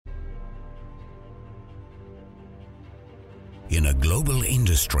In a global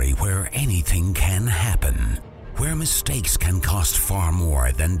industry where anything can happen, where mistakes can cost far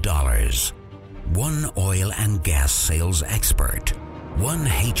more than dollars, one oil and gas sales expert, one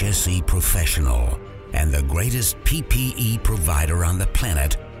HSE professional, and the greatest PPE provider on the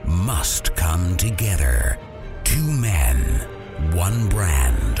planet must come together. Two men, one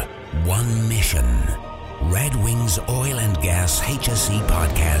brand, one mission. Red Wings Oil and Gas HSE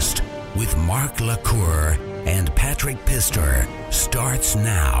podcast with Mark LaCour and Patrick Pister starts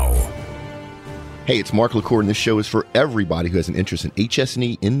now. Hey, it's Mark LaCour, and this show is for everybody who has an interest in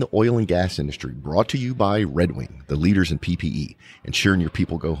HSE in the oil and gas industry. Brought to you by Red Wing, the leaders in PPE, ensuring your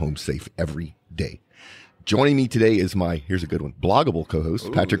people go home safe every day. Joining me today is here's a good one, bloggable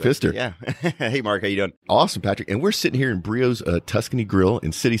co-host, Patrick Pister. Yeah. Hey, Mark, how you doing? Awesome, Patrick. And we're sitting here in Brio's Tuscany Grill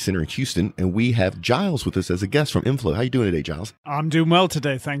in City Center in Houston, and we have Giles with us as a guest from Inflow. How you doing today, Giles? I'm doing well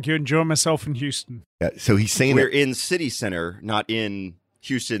today, thank you. Enjoying myself in Houston. So he's saying we're in City Center, not in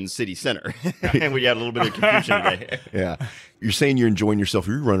Houston City Center. And we had a little bit of confusion today. Yeah. You're saying you're enjoying yourself.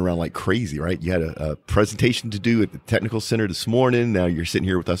 You're running around like crazy, right? You had a presentation to do at the technical center this morning. Now you're sitting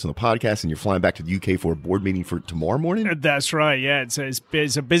here with us on the podcast, and you're flying back to the UK for a board meeting for tomorrow morning? That's right, yeah.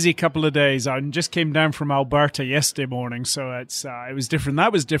 It's a busy couple of days. I just came down from Alberta yesterday morning, so it was different.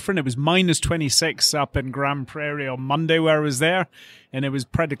 That was different. It was minus 26 up in Grand Prairie on Monday where I was there, and it was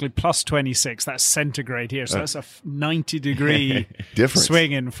practically plus 26. That's centigrade here, so that's a 90-degree difference.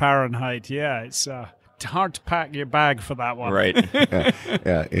 Swing in Fahrenheit. Yeah, it's hard to pack your bag for that one. Right.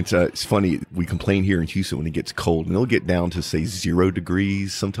 Yeah. It's funny. We complain here in Houston when it gets cold, and it'll get down to, say, 0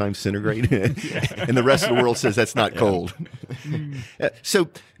 degrees, sometimes centigrade. And the rest of the world says that's not cold. So,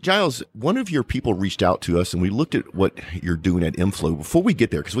 Giles, one of your people reached out to us, and we looked at what you're doing at Inflow. Before we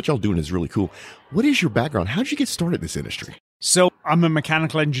get there, because what y'all doing is really cool, what is your background? How did you get started in this industry? So I'm a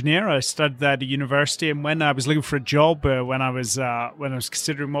mechanical engineer. I studied that at university, and when I was looking for a job, when I was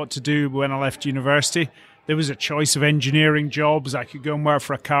considering what to do when I left university, there was a choice of engineering jobs. I could go and work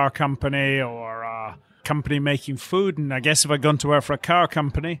for a car company or a company making food, and I guess if I'd gone to work for a car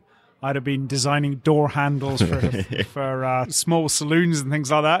company, I'd have been designing door handles for small saloons and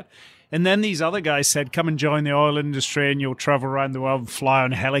things like that. And then these other guys said, come and join the oil industry and you'll travel around the world and fly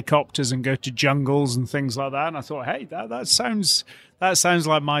on helicopters and go to jungles and things like that. And I thought, hey, that sounds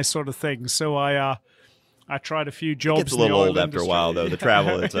like my sort of thing. So I tried a few jobs. It gets a little old after a while, though. The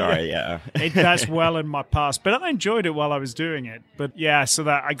travel, it's all right, yeah. That's well in my past. But I enjoyed it while I was doing it. But yeah, so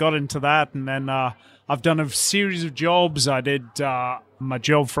that I got into that. And then I've done a series of jobs. I did my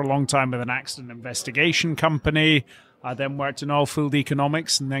job for a long time with an accident investigation company. I then worked in oil field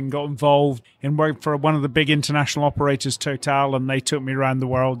economics and then got involved in work for one of the big international operators, Total, and they took me around the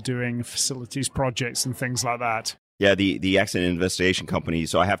world doing facilities projects and things like that. Yeah, the accident investigation company.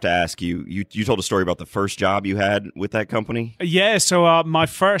 So I have to ask you, you told a story about the first job you had with that company? Yeah, so my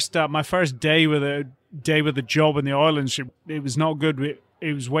first day with a job in the oil industry, it was not good.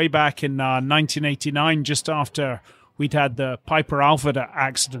 It was way back in 1989, just after we'd had the Piper Alpha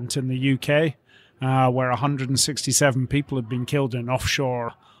accident in the UK. Where 167 people had been killed in an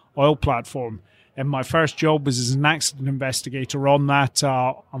offshore oil platform. And my first job was as an accident investigator on that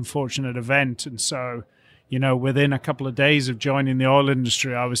unfortunate event. And so, within a couple of days of joining the oil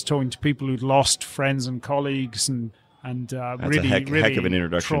industry, I was talking to people who'd lost friends and colleagues and that's really, a heck of an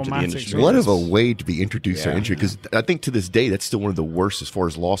introduction to the industry. What of a way to be introduced to our industry, because I think to this day that's still one of the worst as far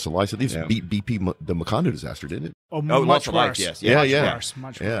as loss of life. So this beat BP, the Macondo disaster, didn't it? Oh, loss of life, yes. Yeah.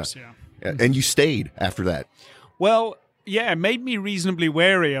 Much worse. And you stayed after that. Well, yeah, it made me reasonably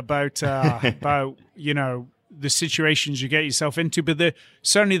wary about the situations you get yourself into. But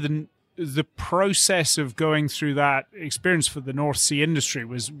certainly the process of going through that experience for the North Sea industry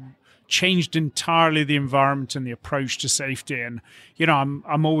changed entirely the environment and the approach to safety. And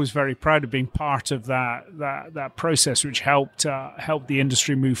I'm always very proud of being part of that process, which helped the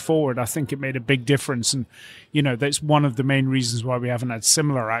industry move forward. I think it made a big difference, and that's one of the main reasons why we haven't had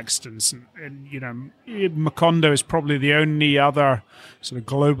similar accidents. And Macondo is probably the only other sort of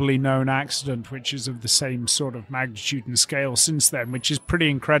globally known accident which is of the same sort of magnitude and scale since then, which is pretty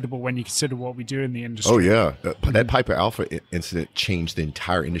incredible when you consider what we do in the industry. Oh yeah, that Piper Alpha incident changed the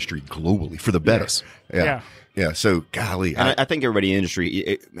entire industry globally for the better. Yes. Yeah. So, golly. And I think everybody in the industry,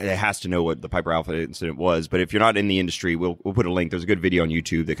 it has to know what the Piper Alpha incident was. But if you're not in the industry, we'll put a link. There's a good video on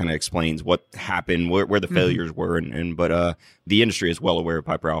YouTube that kind of explains what happened, where the failures were. But the industry is well aware of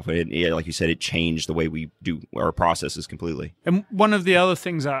Piper Alpha. Like you said, it changed the way we do our processes completely. And one of the other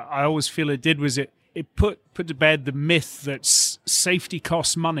things I always feel it did was it put to bed the myth that safety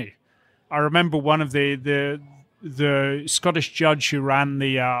costs money. I remember one of the Scottish judge who ran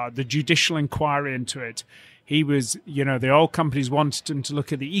the judicial inquiry into it. He was, the oil companies wanted him to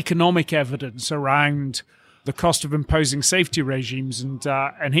look at the economic evidence around the cost of imposing safety regimes.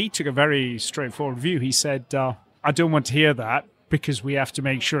 And he took a very straightforward view. He said, I don't want to hear that, because we have to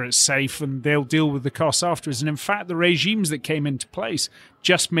make sure it's safe and they'll deal with the costs afterwards. And in fact, the regimes that came into place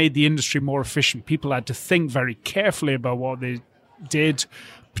just made the industry more efficient. People had to think very carefully about what they did,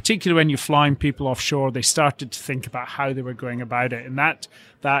 particularly when you're flying people offshore. They started to think about how they were going about it. And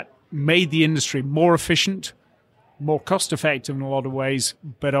that made the industry more efficient, more cost-effective in a lot of ways,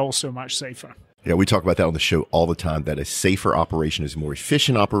 but also much safer. Yeah, we talk about that on the show all the time, that a safer operation is a more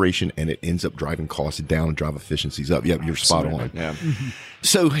efficient operation, and it ends up driving costs down and drive efficiencies up. Yeah, you're spot on. Yeah.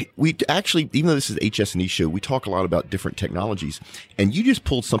 So we actually, even though this is an HS&E show, we talk a lot about different technologies. And you just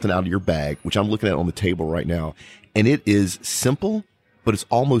pulled something out of your bag, which I'm looking at on the table right now. And it is simple, but it's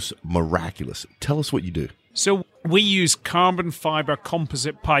almost miraculous. Tell us what you do. So we use carbon fiber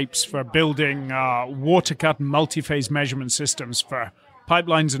composite pipes for building water cut and multi-phase measurement systems for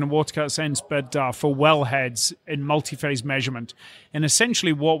pipelines in a water cut sense, but for wellheads in multi-phase measurement. And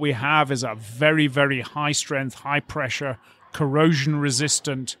essentially what we have is a very, very high strength, high pressure, corrosion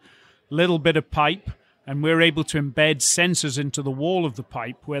resistant little bit of pipe. And we're able to embed sensors into the wall of the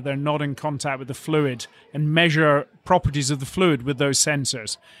pipe where they're not in contact with the fluid and measure properties of the fluid with those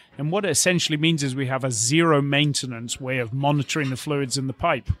sensors. And what it essentially means is we have a zero maintenance way of monitoring the fluids in the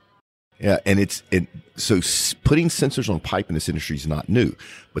pipe. Yeah, and so putting sensors on pipe in this industry is not new.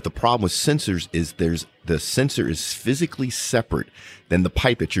 But the problem with sensors is the sensor is physically separate than the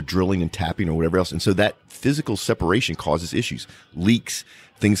pipe that you're drilling and tapping or whatever else. And so that physical separation causes issues, leaks,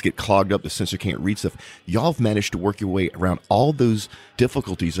 things get clogged up, the sensor can't read stuff. Y'all have managed to work your way around all those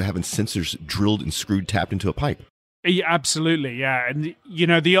difficulties of having sensors drilled and screwed, tapped into a pipe. Yeah, absolutely, yeah. And,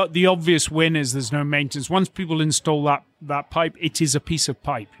 the obvious win is there's no maintenance. Once people install that pipe, it is a piece of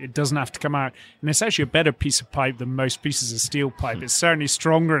pipe. It doesn't have to come out. And it's actually a better piece of pipe than most pieces of steel pipe. It's certainly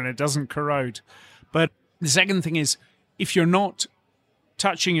stronger and it doesn't corrode. But the second thing is, if you're not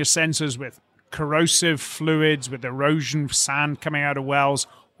touching your sensors with corrosive fluids, with erosion, sand coming out of wells,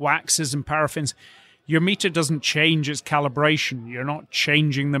 waxes and paraffins, your meter doesn't change its calibration. You're not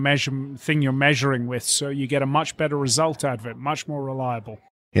changing the thing you're measuring with, so you get a much better result out of it, much more reliable.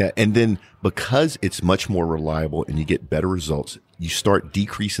 Yeah, and then because it's much more reliable and you get better results, you start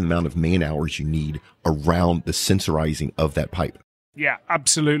decreasing the amount of man hours you need around the sensorizing of that pipe. Yeah,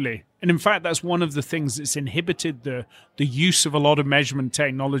 absolutely. And in fact, that's one of the things that's inhibited the use of a lot of measurement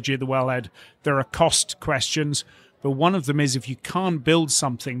technology at the wellhead. There are cost questions, but one of them is if you can't build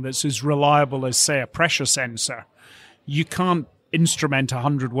something that's as reliable as, say, a pressure sensor, you can't instrument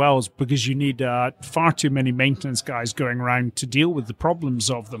 100 wells because you need far too many maintenance guys going around to deal with the problems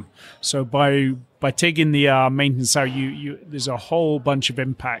of them. So by taking the maintenance out, there's a whole bunch of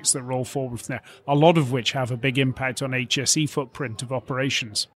impacts that roll forward from there, a lot of which have a big impact on HSE footprint of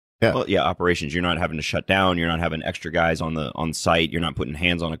operations. Yeah. Well, yeah, operations. You're not having to shut down. You're not having extra guys on site. You're not putting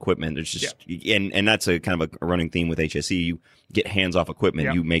hands on equipment. There's just and that's a kind of a running theme with HSE. You get hands off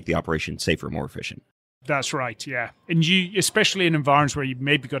equipment. You make the operation safer, more efficient. That's right. Yeah, and you, especially in environments where you've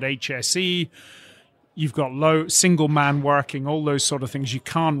maybe got HSE, you've got low single man working, all those sort of things. You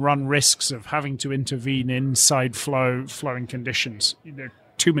can't run risks of having to intervene inside flowing conditions. There are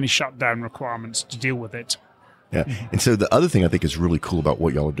too many shutdown requirements to deal with it. Yeah. And so the other thing I think is really cool about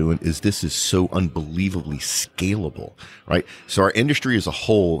what y'all are doing is this is so unbelievably scalable, right? So our industry as a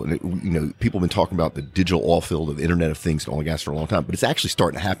whole, and people have been talking about the digital oil field of the Internet of Things and oil and gas for a long time, but it's actually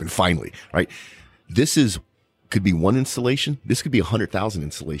starting to happen finally, right? This could be one installation. This could be 100,000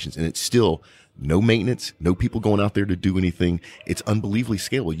 installations, and it's still no maintenance, no people going out there to do anything. It's unbelievably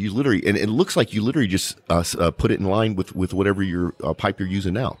scalable. You literally, and it looks like you literally just put it in line with whatever your pipe you're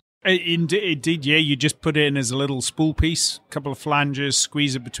using now. Indeed, yeah. You just put it in as a little spool piece, a couple of flanges,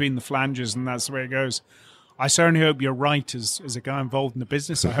 squeeze it between the flanges, and that's the way it goes. I certainly hope you're right as a guy involved in the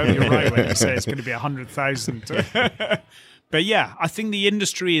business. I hope you're right when you say it's going to be 100,000. But yeah, I think the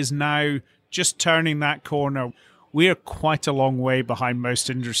industry is now just turning that corner. We're quite a long way behind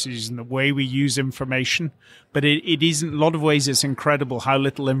most industries in the way we use information, but it is in a lot of ways it's incredible how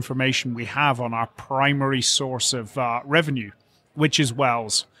little information we have on our primary source of revenue, which is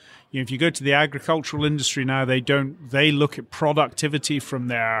wells. If you go to the agricultural industry now, they look at productivity from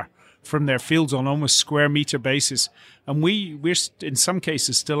their fields on almost square meter basis, and we're in some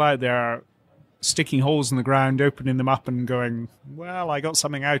cases still out there sticking holes in the ground, opening them up and going, well, I got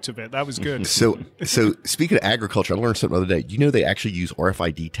something out of it. That was good. So speaking of agriculture, I learned something the other day. You know, they actually use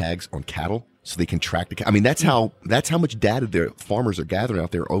RFID tags on cattle so they can track the cattle. I mean, that's how much data their farmers are gathering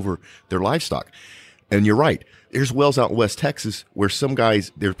out there over their livestock. And you're right. There's wells out in West Texas where some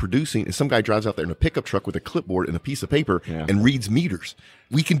guys, they're producing, and some guy drives out there in a pickup truck with a clipboard and a piece of paper and reads meters.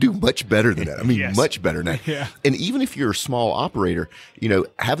 We can do much better than that. I mean, much better than that. Yeah. And even if you're a small operator,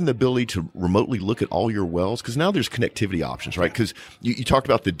 having the ability to remotely look at all your wells, because now there's connectivity options, right? Because you talked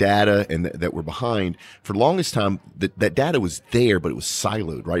about the data and that we're behind. For the longest time, that data was there, but it was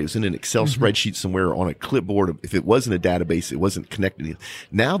siloed, right? It was in an Excel spreadsheet somewhere on a clipboard. If it wasn't a database, it wasn't connected.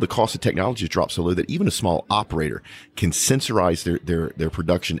 Now the cost of technology has dropped so low that even a small operator can sensorize their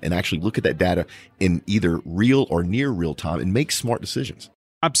production and actually look at that data in either real or near real time and make smart decisions.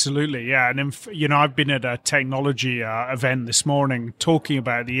 Absolutely, yeah. And, I've been at a technology event this morning talking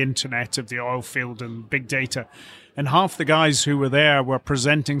about the internet of the oil field and big data. And half the guys who were there were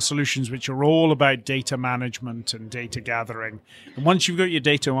presenting solutions which are all about data management and data gathering. And once you've got your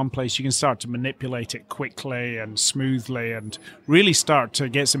data in one place, you can start to manipulate it quickly and smoothly and really start to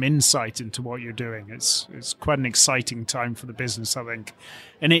get some insight into what you're doing. It's quite an exciting time for the business, I think.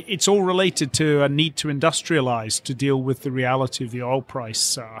 And it's all related to a need to industrialize to deal with the reality of the oil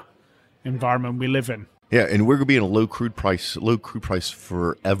price environment we live in. Yeah, and we're going to be in a low crude price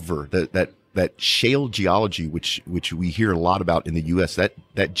forever. That shale geology, which we hear a lot about in the U.S.,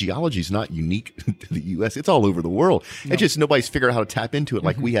 that geology is not unique to the U.S. It's all over the world. No. It's just nobody's figured out how to tap into it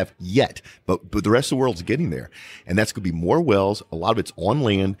like we have yet. But the rest of the world's getting there. And that's going to be more wells. A lot of it's on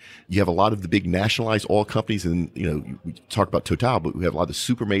land. You have a lot of the big nationalized oil companies, and we talk about Total, but we have a lot of the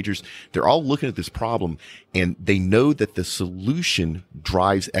super majors. They're all looking at this problem, and they know that the solution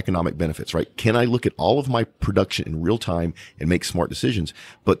drives economic benefits, right? Can I look at all of my production in real time and make smart decisions?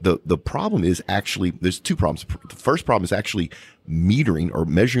 But the problem is actually, there's two problems. The first problem is actually metering or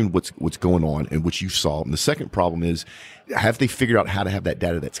measuring what's going on and what you saw. And the second problem is, have they figured out how to have that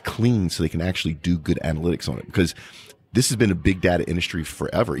data that's clean so they can actually do good analytics on it? Because this has been a big data industry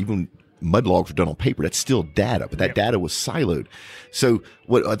forever. Even mud logs were done on paper. That's still data, but that data was siloed. So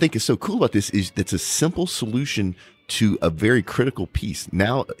what I think is so cool about this is it's a simple solution to a very critical piece.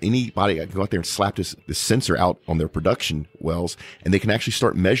 Now anybody can go out there and slap this sensor out on their production wells, and they can actually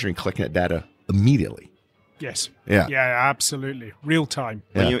start measuring, collecting that data immediately. Yes. Yeah. Yeah, absolutely. Real time.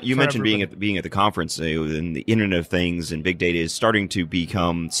 Yeah. Well, you mentioned being at the conference, and the Internet of Things and big data is starting to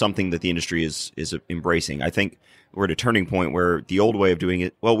become something that the industry is embracing. I think we're at a turning point where the old way of doing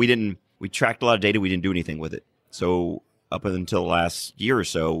it, we tracked a lot of data, we didn't do anything with it. So up until the last year or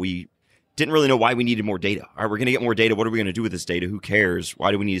so, we didn't really know why we needed more data. All right, we're going to get more data. What are we going to do with this data? Who cares?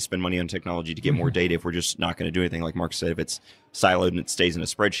 Why do we need to spend money on technology to get more data if we're just not going to do anything? Like Mark said, if it's siloed and it stays in a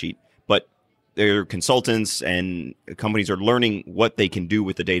spreadsheet. But there are consultants and companies are learning what they can do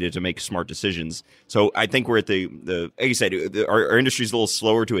with the data to make smart decisions. So I think we're at the like you said, our industry is a little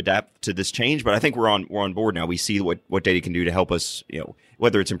slower to adapt to this change, but I think we're on board now. We see what data can do to help us,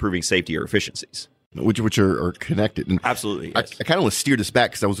 whether it's improving safety or efficiencies. Which are connected. And absolutely. Yes. I kind of want to steer this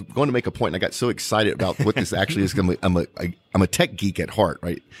back because I was going to make a point, and I got so excited about what this actually is. I'm a tech geek at heart,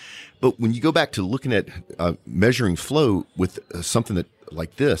 right? But when you go back to looking at measuring flow with something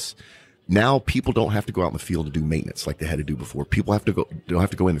like this, now people don't have to go out in the field to do maintenance like they had to do before. People don't have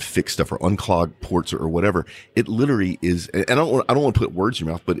to go in and fix stuff or unclog ports or whatever. It literally is, and I don't want to put words in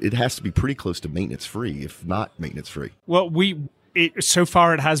your mouth, but it has to be pretty close to maintenance free, if not maintenance free. Well, so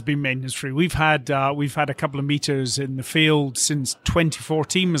far it has been maintenance free. We've had a couple of meters in the field since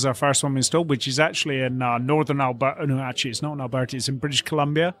 2014 was our first one installed, which is actually in northern Alberta. No, actually it's not in Alberta. It's in British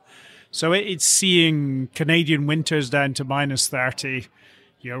Columbia. So it's seeing Canadian winters down to minus 30.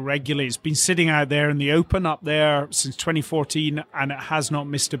 Regularly. It's been sitting out there in the open up there since 2014, and it has not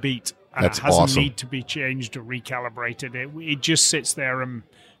missed a beat. And That's it hasn't awesome. need to be changed or recalibrated. It just sits there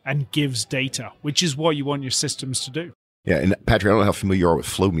and gives data, which is what you want your systems to do. Yeah, and Patrick, I don't know how familiar you are with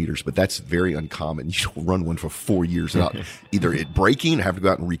flow meters, but that's very uncommon. You don't run one for 4 years without either it breaking or have to go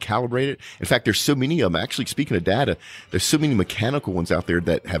out and recalibrate it. In fact, there's so many of them. Actually, speaking of data, there's so many mechanical ones out there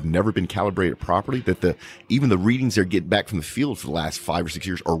that have never been calibrated properly that even the readings they're getting back from the field for the last 5 or 6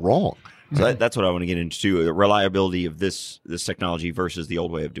 years are wrong. So that's what I want to get into too. The reliability of this technology versus the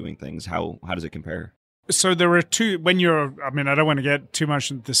old way of doing things. How does it compare? So there are two, I don't want to get too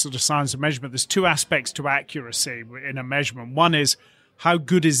much into the sort of science of measurement. There's two aspects to accuracy in a measurement. One is how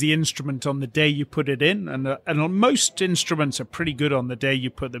good is the instrument on the day you put it in? And most instruments are pretty good on the day you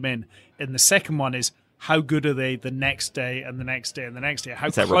put them in. And the second one is how good are they the next day and the next day and the next day? How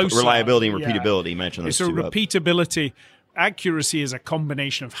close reliability and repeatability. You mentioned those two. So repeatability. Accuracy is a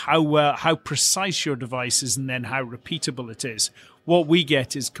combination of how precise your device is and then how repeatable it is. What we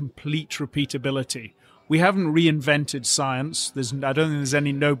get is complete repeatability, We haven't reinvented science. I don't think there's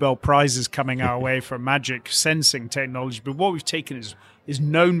any Nobel Prizes coming our way for magic sensing technology. But what we've taken is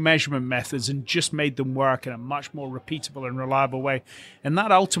known measurement methods and just made them work in a much more repeatable and reliable way. And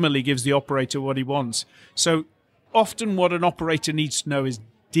that ultimately gives the operator what he wants. So often what an operator needs to know is,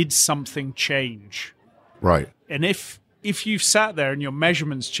 did something change? Right. And if you've sat there and your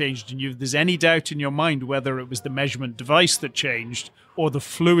measurements changed and there's any doubt in your mind whether it was the measurement device that changed or the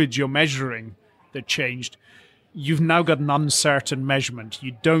fluid you're measuring that changed, you've now got an uncertain measurement.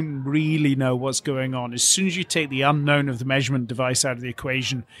 You don't really know what's going on. As soon as you take the unknown of the measurement device out of the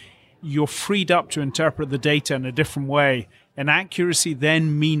equation, you're freed up to interpret the data in a different way. And accuracy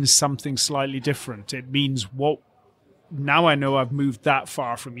then means something slightly different. It means, now I know I've moved that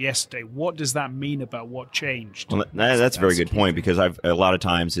far from yesterday. What does that mean about what changed? Well, that's a very good point, because a lot of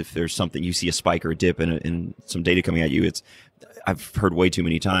times if there's something, you see a spike or a dip in some data coming at you, I've heard way too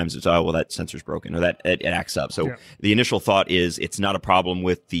many times, it's, oh, well, that sensor's broken, or that it acts up. So the initial thought is it's not a problem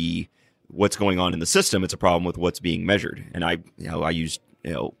with what's going on in the system, it's a problem with what's being measured. And I use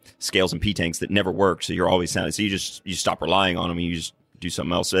scales and P tanks that never work, so you're always sounding. So you stop relying on them and you just do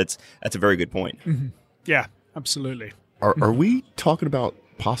something else. So that's a very good point. Mm-hmm. Yeah, absolutely. Are we talking about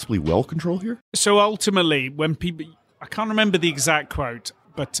possibly well control here? So ultimately, when people, I can't remember the exact quote,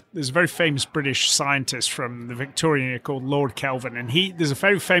 but there's a very famous British scientist from the Victorian era called Lord Kelvin, and there's a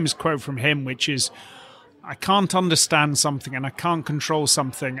very famous quote from him, which is, I can't understand something and I can't control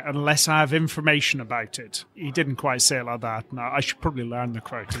something unless I have information about it. He didn't quite say it like that. No, I should probably learn the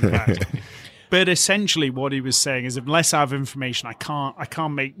quote in fact. But essentially what he was saying is, unless I have information, I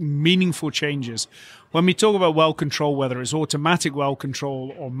can't make meaningful changes. When we talk about well control, whether it's automatic well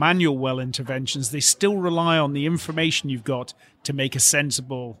control or manual well interventions, they still rely on the information you've got to make a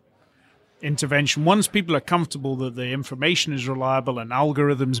sensible intervention. Once people are comfortable that the information is reliable and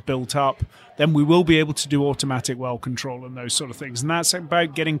algorithms built up, then we will be able to do automatic well control and those sort of things. And that's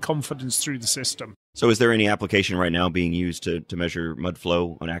about getting confidence through the system. So is there any application right now being used to measure mud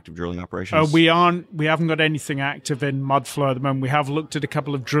flow on active drilling operations? We haven't got anything active in mud flow at the moment. We have looked at a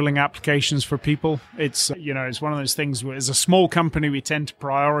couple of drilling applications for people. It's it's one of those things where as a small company we tend to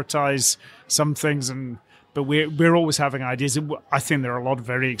prioritize some things, but we're always having ideas. I think there are a lot of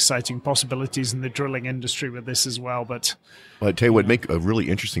very exciting possibilities in the drilling industry with this as well. But I tell you what, make a really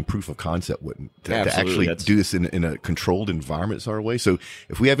interesting proof of concept, wouldn't to actually do this in a controlled environment sort of way. So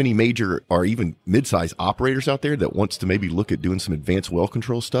if we have any major or even mid-sized operators out there that wants to maybe look at doing some advanced well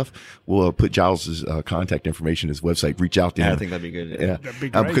control stuff, we'll put Giles's contact information, his website, reach out to him. I think that'd be good. Yeah, that'd be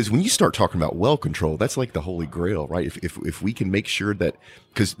great. Because when you start talking about well control, that's like the holy grail, right? If we can make sure that,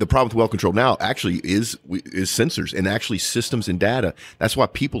 because the problem with well control now actually is sensors and actually systems and data. That's why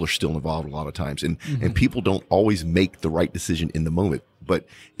people are still involved a lot of times, and people don't always make the right decision in the moment. But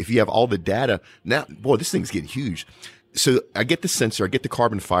if you have all the data, now, boy, this thing's getting huge. So I get the sensor, I get the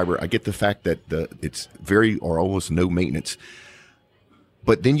carbon fiber, I get the fact that it's very or almost no maintenance.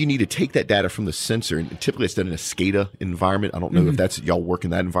 But then you need to take that data from the sensor, and typically it's done in a SCADA environment. I don't know if that's y'all work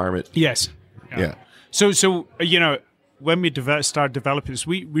in that environment. Yes. Yeah. So when we started developing this,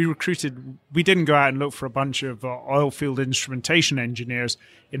 we didn't go out and look for a bunch of oil field instrumentation engineers.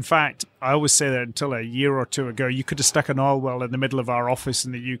 In fact, I always say that until a year or two ago, you could have stuck an oil well in the middle of our office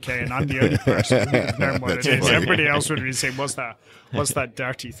in the UK, and I'm the only person who would have known what it is. Everybody else would be saying, what's that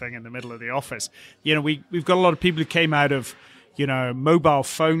dirty thing in the middle of the office? We've got a lot of people who came out of, mobile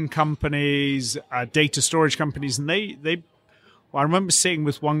phone companies, data storage companies, and I remember sitting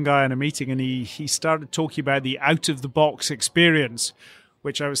with one guy in a meeting, and he started talking about the out-of-the-box experience,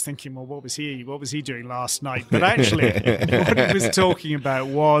 which I was thinking, well, what was he doing last night? But actually, what he was talking about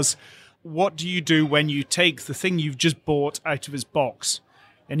was, what do you do when you take the thing you've just bought out of its box?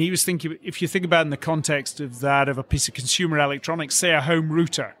 And he was thinking, if you think about it in the context of a piece of consumer electronics, say a home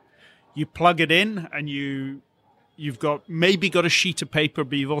router, you plug it in and you've got a sheet of paper,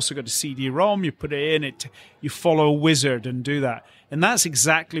 but you've also got a CD-ROM. You put it in, you follow a wizard and do that. And that's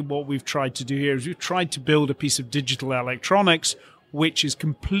exactly what we've tried to do here. Is we've tried to build a piece of digital electronics which is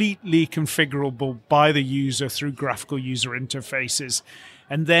completely configurable by the user through graphical user interfaces.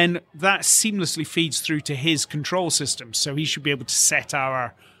 And then that seamlessly feeds through to his control system. So he should be able to set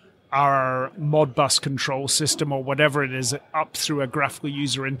our Modbus control system or whatever it is up through a graphical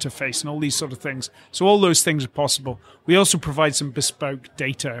user interface and all these sort of things. So all those things are possible. We also provide some bespoke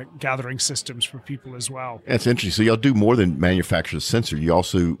data gathering systems for people as well. That's interesting. So y'all do more than manufacture the sensor. You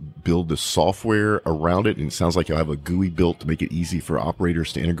also build the software around it, and it sounds like you'll have a GUI built to make it easy for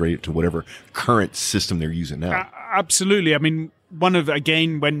operators to integrate it to whatever current system they're using now. Absolutely. I mean,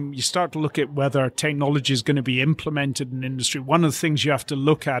 when you start to look at whether technology is going to be implemented in industry, one of the things you have to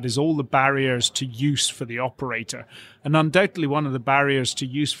look at is all the barriers to use for the operator. And undoubtedly, one of the barriers to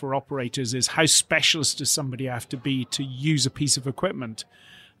use for operators is how specialist does somebody have to be to use a piece of equipment.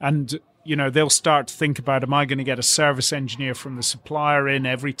 And, they'll start to think about, am I going to get a service engineer from the supplier in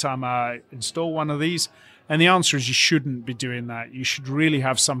every time I install one of these? And the answer is you shouldn't be doing that. You should really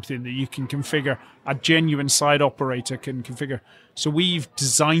have something that you can configure, a genuine site operator can configure. So we've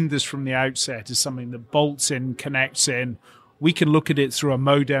designed this from the outset as something that bolts in, connects in. We can look at it through a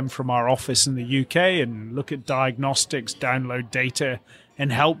modem from our office in the UK and look at diagnostics, download data,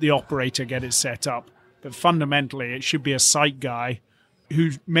 and help the operator get it set up. But fundamentally, it should be a site guy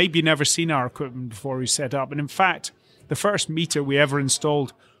who's maybe never seen our equipment before who set up. And in fact, the first meter we ever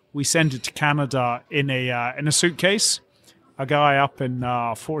installed, we sent it to Canada in a suitcase. A guy up in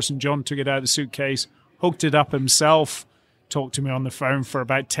Fort St. John took it out of the suitcase, hooked it up himself, talked to me on the phone for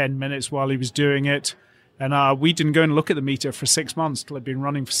about 10 minutes while he was doing it. And we didn't go and look at the meter for 6 months till it had been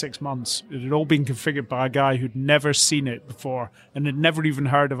running for 6 months. It had all been configured by a guy who'd never seen it before and had never even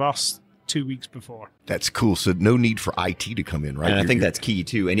heard of us 2 weeks before. That's cool. So no need for IT to come in, right? And I think that's key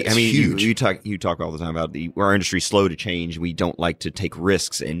too. And I mean, you talk all the time about our industry's slow to change. We don't like to take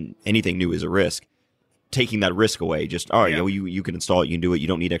risks, and anything new is a risk. Taking that risk away, just all right, you can install it, you can do it. You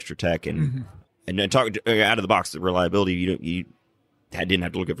don't need extra tech, and then talk out of the box. The reliability, you didn't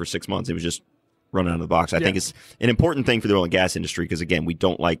have to look at it for 6 months. It was just running out of the box. I think it's an important thing for the oil and gas industry because again, we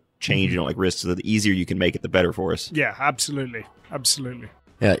don't like change, we don't like risks. So the easier you can make it, the better for us. Yeah, absolutely.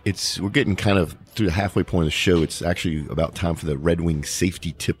 Yeah, we're getting kind of through the halfway point of the show. It's actually about time for the Red Wing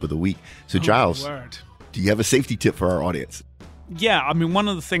safety tip of the week. So, Giles, do you have a safety tip for our audience? Yeah, I mean, one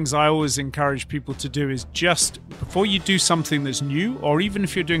of the things I always encourage people to do is just before you do something that's new, or even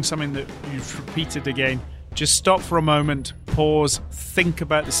if you're doing something that you've repeated again, just stop for a moment, pause, think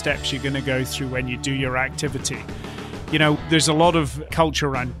about the steps you're going to go through when you do your activity. There's a lot of culture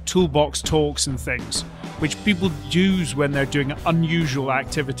around toolbox talks and things, which people use when they're doing unusual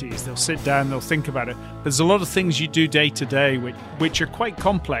activities. They'll sit down, they'll think about it. But there's a lot of things you do day to day which are quite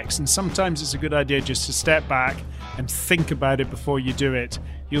complex, and sometimes it's a good idea just to step back and think about it before you do it.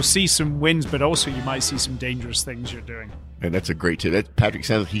 You'll see some wins, but also you might see some dangerous things you're doing. And that's a great tip. Patrick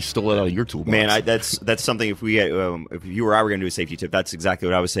sounds like he stole it out of your toolbox. Man, that's something. If you or I were going to do a safety tip, that's exactly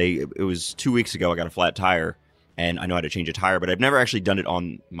what I would say. It was 2 weeks ago. I got a flat tire, and I know how to change a tire, but I've never actually done it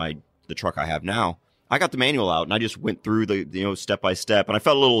on the truck I have now. I got the manual out and I just went through the step by step, and I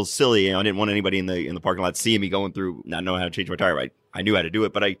felt a little silly. I didn't want anybody in the parking lot seeing me going through not knowing how to change my tire. I knew how to do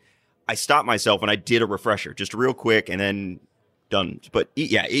it, but I stopped myself and I did a refresher, just real quick, and then done. But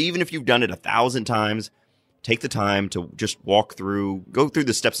yeah, even if you've done it 1,000 times, take the time to just go through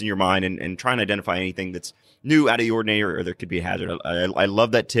the steps in your mind and try and identify anything that's new, out of the ordinary, or there could be a hazard. I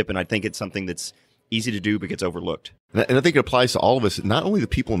love that tip, and I think it's something that's easy to do but gets overlooked. And I think it applies to all of us, not only the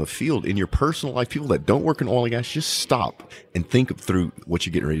people in the field, in your personal life, people that don't work in oil and gas. Just stop and think through what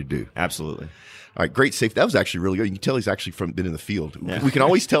you're getting ready to do. Absolutely. All right, great safety. That was actually really good. You can tell he's actually been in the field. Yeah. We can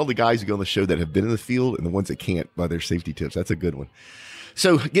always tell the guys who go on the show that have been in the field and the ones that can't by their safety tips. That's a good one.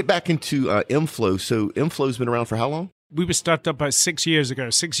 So get back into M-Flow. So M-Flow's been around for how long? We were started up about 6 years ago.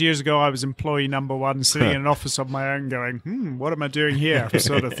 6 years ago, I was employee number one, sitting in an office on my own going, what am I doing here,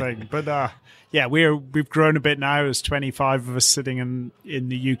 sort of thing. But yeah, we've grown a bit now. There's 25 of us sitting in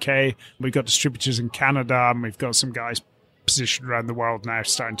the UK. We've got distributors in Canada, and we've got some guys positioned around the world now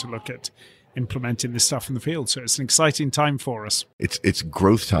starting to look at implementing this stuff in the field. So it's an exciting time for us. It's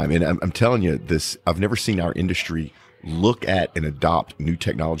growth time. And I'm telling you this, I've never seen our industry look at and adopt new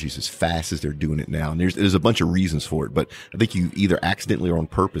technologies as fast as they're doing it now. And there's a bunch of reasons for it, but I think you either accidentally or on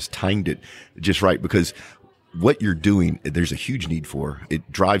purpose timed it just right, because what you're doing, there's a huge need for.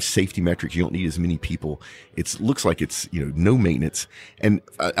 It drives safety metrics. You don't need as many people. It looks like it's, no maintenance. And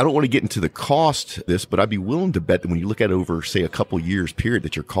I don't want to get into the cost of this, but I'd be willing to bet that when you look at over, say, a couple years period,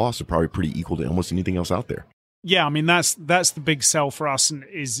 that your costs are probably pretty equal to almost anything else out there. Yeah, I mean, that's the big sell for us, and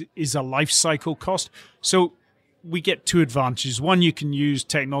is a life cycle cost. So we get two advantages. One, you can use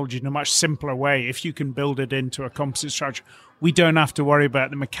technology in a much simpler way. If you can build it into a composite structure, we don't have to worry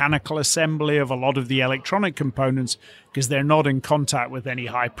about the mechanical assembly of a lot of the electronic components because they're not in contact with any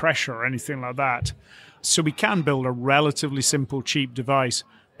high pressure or anything like that. So we can build a relatively simple, cheap device.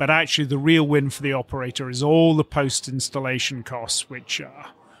 But actually, the real win for the operator is all the post-installation costs,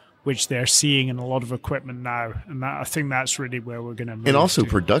 which they're seeing in a lot of equipment now. And I think that's really where we're going to move. And also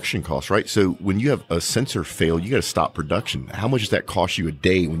production costs, right? So when you have a sensor fail, you got to stop production. How much does that cost you a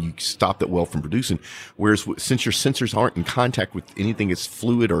day when you stop that well from producing? Whereas since your sensors aren't in contact with anything that's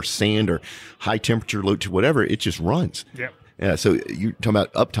fluid or sand or high temperature, low to whatever, it just runs. Yep. Yeah. So you're talking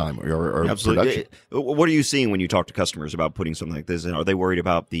about uptime or Absolutely. production. What are you seeing when you talk to customers about putting something like this in? Are they worried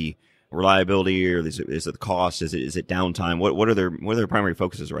about the reliability, or is it the cost? Is it downtime? What are their primary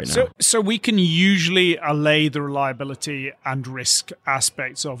focuses right now? So we can usually allay the reliability and risk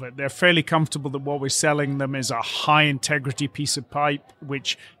aspects of it. They're fairly comfortable that what we're selling them is a high integrity piece of pipe,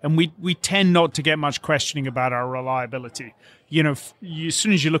 and we tend not to get much questioning about our reliability. As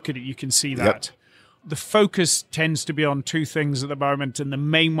soon as you look at it, you can see that. Yep. The focus tends to be on two things at the moment, and the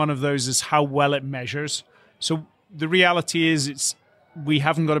main one of those is how well it measures. So the reality is we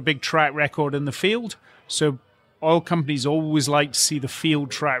haven't got a big track record in the field, so oil companies always like to see the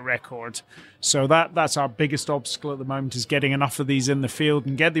field track record. So that's our biggest obstacle at the moment, is getting enough of these in the field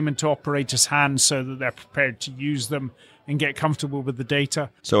and get them into operators' hands so that they're prepared to use them and get comfortable with the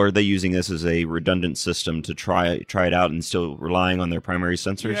data. So are they using this as a redundant system to try it out and still relying on their primary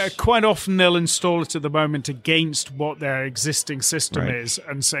sensors? Yeah, quite often they'll install it at the moment against what their existing system is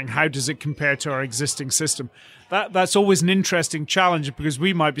and saying, how does it compare to our existing system? That's always an interesting challenge, because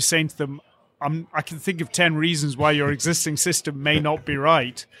we might be saying to them, I can think of 10 reasons why your existing system may not be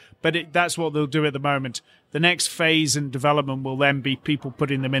right, but that's what they'll do at the moment. The next phase in development will then be people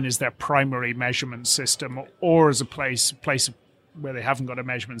putting them in as their primary measurement system, or as a place where they haven't got a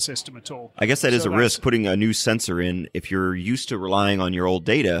measurement system at all. I guess that is a risk, putting a new sensor in. If you're used to relying on your old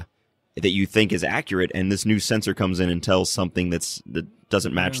data that you think is accurate, and this new sensor comes in and tells something that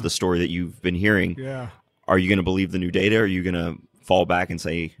doesn't match the story that you've been hearing, are you going to believe the new data? Or are you going to fall back and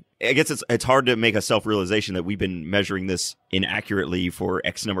say, I guess it's hard to make a self-realization that we've been measuring this inaccurately for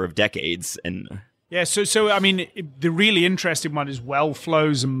X number of decades. And yeah, so I mean, the really interesting one is well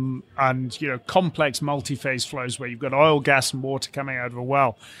flows and complex multi-phase flows where you've got oil, gas, and water coming out of a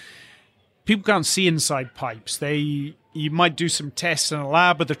well. People can't see inside pipes. You might do some tests in a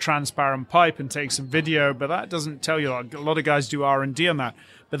lab with a transparent pipe and take some video, but that doesn't tell you. A lot of guys do R&D on that.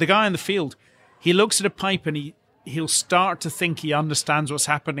 But the guy in the field, he looks at a pipe and he'll start to think he understands what's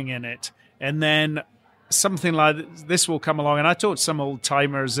happening in it. And then something like this will come along. And I talked to some old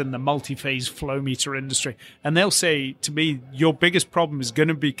timers in the multi-phase flow meter industry, and they'll say to me, your biggest problem is going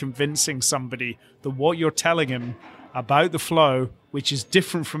to be convincing somebody that what you're telling him about the flow, which is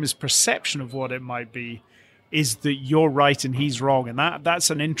different from his perception of what it might be, is that you're right and he's wrong. And that's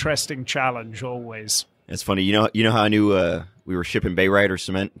an interesting challenge always. It's funny. You know how I knew we were shipping Bayrite or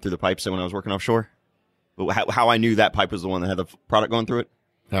cement through the pipes when I was working offshore? But how I knew that pipe was the one that had the product going through it?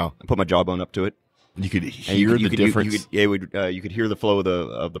 How? I put my jawbone up to it. You could hear the difference. You could hear the flow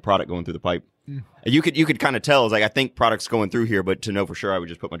of the product going through the pipe. Mm. You could kind of tell. It's like, I think product's going through here, but to know for sure, I would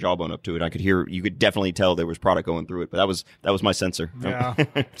just put my jawbone up to it. I could hear. You could definitely tell there was product going through it. But that was my sensor. Yeah.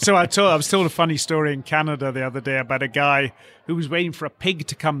 So I was told a funny story in Canada the other day about a guy who was waiting for a pig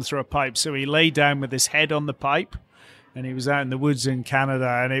to come through a pipe. So he lay down with his head on the pipe. And he was out in the woods in Canada,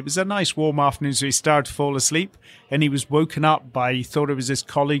 and it was a nice warm afternoon, so he started to fall asleep, and he was woken up by, he thought it was his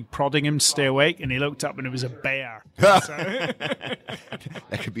colleague prodding him to stay awake, and he looked up, and it was a bear. That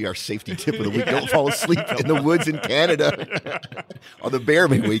could be our safety tip of the week. Don't fall asleep in the woods in Canada, or the bear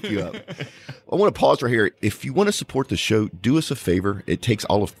may wake you up. I want to pause right here. If you want to support the show, do us a favor. It takes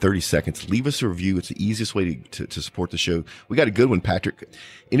all of 30 seconds. Leave us a review. It's the easiest way to support the show. We got a good one, Patrick.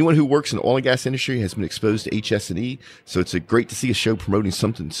 Anyone who works in the oil and gas industry has been exposed to HSE, so it's great to see a show promoting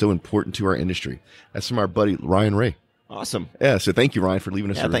something so important to our industry. That's from our buddy Ryan Ray. Awesome. Yeah, so thank you, Ryan, for leaving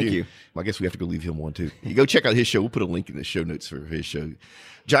us a review. Thank you. I guess we have to go leave him one, too. You go check out his show. We'll put a link in the show notes for his show.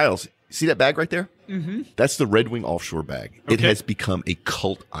 Giles, see that bag right there? Mm-hmm. That's the Red Wing offshore bag. Okay. It has become a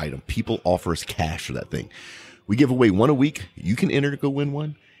cult item. People offer us cash for that thing. We give away one a week. You can enter to go win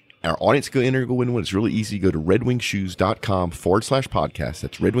one. Our audience can enter to go win one. It's really easy. Go to redwingshoes.com/podcast.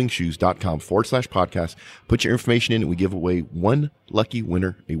 That's redwingshoes.com/podcast. Put your information in, and we give away one lucky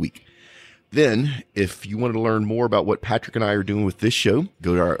winner a week. Then, if you wanted to learn more about what Patrick and I are doing with this show,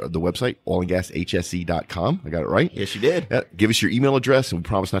 go to the website, oilandgashse.com. I got it right? Yes, you did. Give us your email address, and we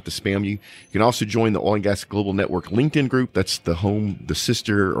promise not to spam you. You can also join the Oil and Gas Global Network LinkedIn group. That's the home, the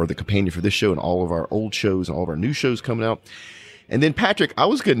sister, or the companion for this show and all of our old shows and all of our new shows coming out. And then, Patrick, I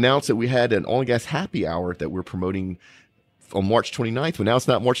was going to announce that we had an Oil and Gas happy hour that we're promoting on March 29th, but now it's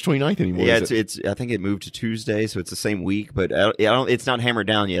not March 29th anymore. Yeah, it's. I think it moved to Tuesday, so it's the same week, but it's not hammered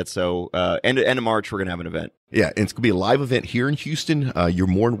down yet. So end of March, we're going to have an event. Yeah, and it's going to be a live event here in Houston. You're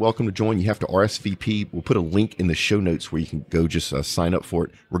more than welcome to join. You have to RSVP. We'll put a link in the show notes where you can go just sign up for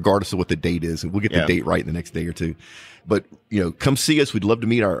it, regardless of what the date is. And we'll get the date right in the next day or two. But, come see us. We'd love to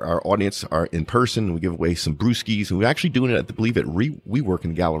meet our audience in person. We give away some brewskis. And we're actually doing it, I believe, at WeWork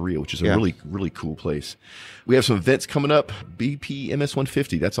in Galleria, which is a really, really cool place. We have some events coming up. BP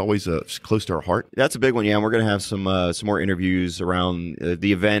MS150. That's always close to our heart. That's a big one, and we're going to have some more interviews around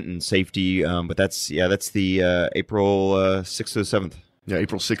the event and safety. But that's the April 6th to the 7th. Yeah,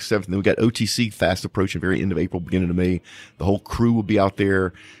 April 6th, 7th. And then we got OTC fast approaching, very end of April, beginning of May. The whole crew will be out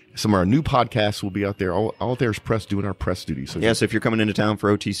there. Some of our new podcasts will be out there. All there's press doing our press duty. So Yeah,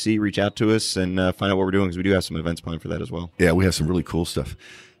 we have some really cool stuff.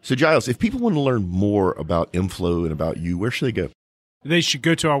 So Giles, if people want to learn more about Inflow and about you, where should they go? They should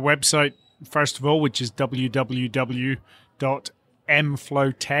go to our website, first of all, which is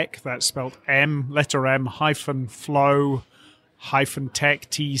www.mflowtech. That's spelled letter M, flow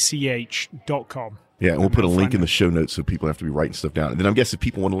tech.com. Yeah, and we'll put a link in the show notes so people have to be writing stuff down. And then I guess if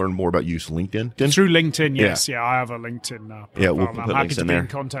people want to learn more about you, it's LinkedIn? Through LinkedIn, yes. Yeah, I have a LinkedIn profile. Yeah, we'll put I'm happy to be in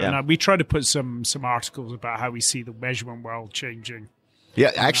contact. Yeah. We try to put some articles about how we see the measurement world changing.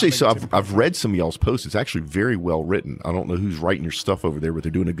 Yeah, actually, so I've read some of y'all's posts. It's actually very well written. I don't know who's writing your stuff over there, but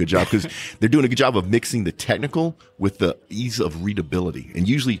they're doing a good job, because they're doing a good job of mixing the technical with the ease of readability. And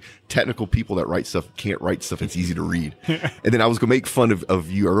usually technical people that write stuff can't write stuff that's easy to read. And then I was going to make fun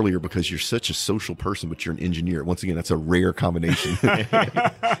of you earlier because you're such a social person, but you're an engineer. Once again, that's a rare combination.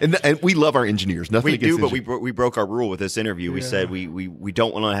 and we love our engineers. Nothing we against do, but we broke our rule with this interview. We said we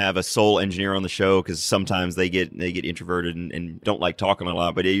don't want to have a sole engineer on the show, because sometimes they get introverted and don't like talking a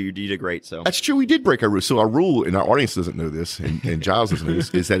lot, but you did great. So that's true. We did break our rule. So our rule, and our audience doesn't know this, and Giles doesn't know this,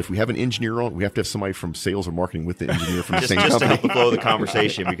 is that if we have an engineer on, we have to have somebody from sales or marketing with the engineer from the same company. Just to help the flow of the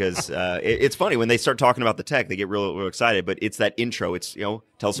conversation, because it's funny when they start talking about the tech, they get real excited. But it's that intro. It's tell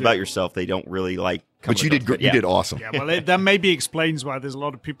us about yourself. They don't really like. But you did you did awesome. Yeah, well, that maybe explains why there's a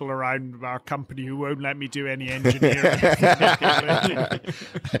lot of people around our company who won't let me do any engineering.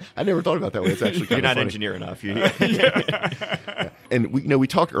 I never thought about that way. It's actually kind You're not funny. engineer enough. And we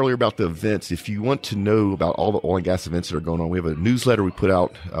talked earlier about the events. If you want to know about all the oil and gas events that are going on, we have a newsletter we put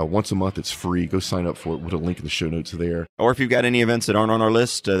out once a month. It's free. Go sign up for it. We'll put a link in the show notes there. Or if you've got any events that aren't on our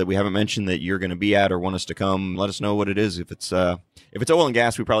list that we haven't mentioned that you're going to be at or want us to come, let us know what it is. If it's oil and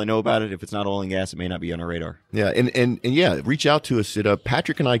gas, we probably know about it. If it's not oil and gas, it may not be on our radar. Yeah, and reach out to us.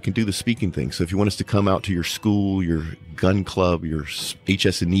 Patrick and I can do the speaking thing. So if you want us to come out to your school, your gun club, your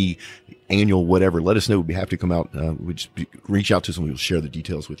HSE annual whatever, let us know. We'd be happy to come out. We just reach out to us and we'll share the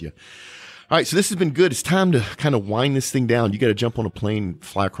details with you. All right, so this has been good. It's time to kind of wind this thing down. You got to jump on a plane,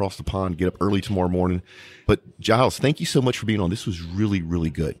 fly across the pond, get up early tomorrow morning. But Giles, thank you so much for being on. This was really, really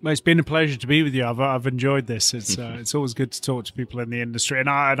good. Well, it's been a pleasure to be with you. I've enjoyed this. It's always good to talk to people in the industry, and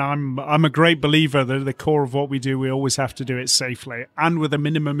I'm a great believer that the core of what we do, we always have to do it safely and with a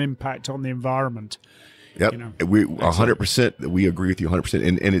minimum impact on the environment. Yep, we 100%. We agree with you 100%,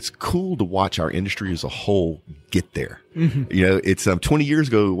 and it's cool to watch our industry as a whole get there. Mm-hmm. It's 20 years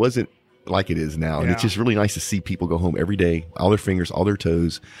ago, it wasn't like it is now, and it's just really nice to see people go home every day, all their fingers, all their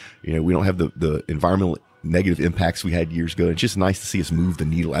toes. We don't have the environmental negative impacts we had years ago. It's just nice to see us move the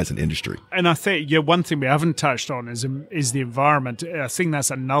needle as an industry. And I think one thing we haven't touched on is the environment. I think that's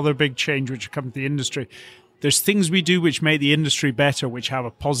another big change which comes to the industry. There's things we do which make the industry better, which have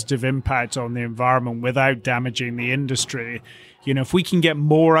a positive impact on the environment without damaging the industry. If we can get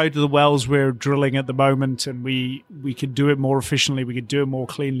more out of the wells we're drilling at the moment, and we could do it more efficiently, we could do it more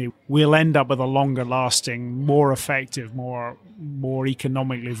cleanly, we'll end up with a longer lasting, more effective, more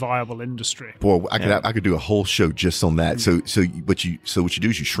economically viable industry. Boy, I could do a whole show just on that. So what you do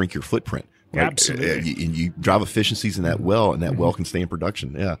is you shrink your footprint. Right? Absolutely. And you drive efficiencies in that well, and that well can stay in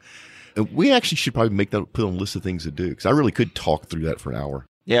production. Yeah. And we actually should probably put on a list of things to do, because I really could talk through that for an hour.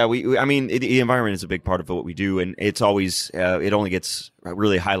 Yeah, the environment is a big part of what we do, and it's always it only gets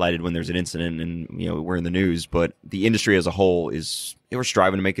really highlighted when there's an incident and we're in the news. But the industry as a whole we're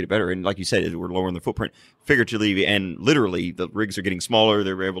striving to make it better, and like you said, we're lowering the footprint figuratively and literally. The rigs are getting smaller;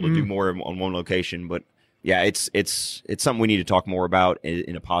 they're able to do more on one location. But yeah, it's something we need to talk more about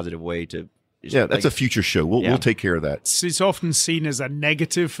in a positive way to. Yeah, that's a future show. We'll take care of that. It's often seen as a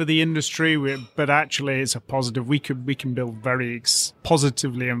negative for the industry, but actually it's a positive. We can build very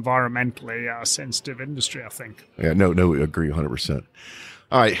positively environmentally sensitive industry, I think. Yeah, no, we agree 100%.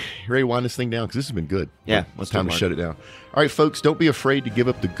 All right, you ready to wind this thing down? Because this has been good. Yeah, it's time to shut it down. All right, folks, don't be afraid to give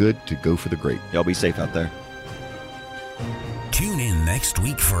up the good to go for the great. Y'all be safe out there. Tune in in next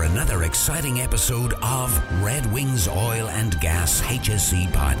week for another exciting episode of Red Wings Oil and Gas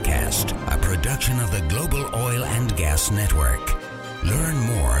HSE Podcast, a production of the Global Oil and Gas Network. Learn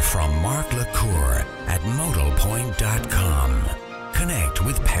more from Mark LaCour at modalpoint.com. Connect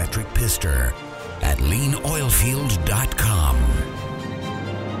with Patrick Pister at leanoilfield.com.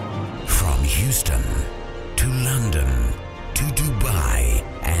 From Houston to London to Dubai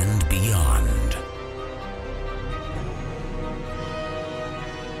and beyond.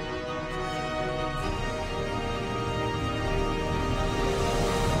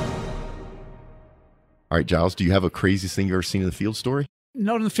 All right, Giles, do you have a craziest thing you've ever seen in the field story?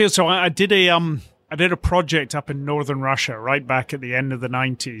 Not in the field. So I did a project up in northern Russia right back at the end of the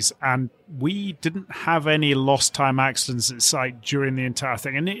 90s, and we didn't have any lost time accidents at site during the entire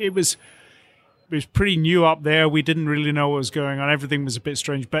thing. And it was pretty new up there. We didn't really know what was going on. Everything was a bit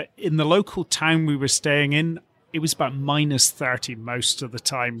strange. But in the local town we were staying in, it was about minus 30 most of the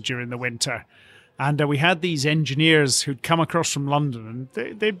time during the winter. And we had these engineers who'd come across from London,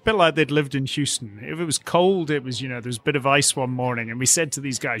 and they built like they'd lived in Houston. If it was cold, it was, there was a bit of ice one morning. And we said to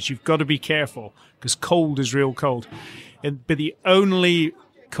these guys, you've got to be careful because cold is real cold. But the only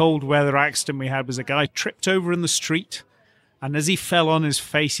cold weather accident we had was a guy tripped over in the street. And as he fell on his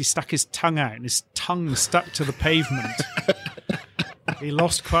face, he stuck his tongue out and his tongue stuck to the pavement. He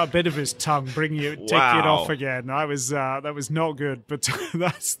lost quite a bit of his tongue, taking it off again. That was not good, but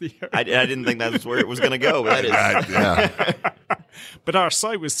that's the... I didn't think that's where it was going to go. But that is... Yeah. But our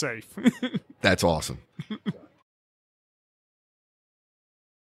site was safe. That's awesome.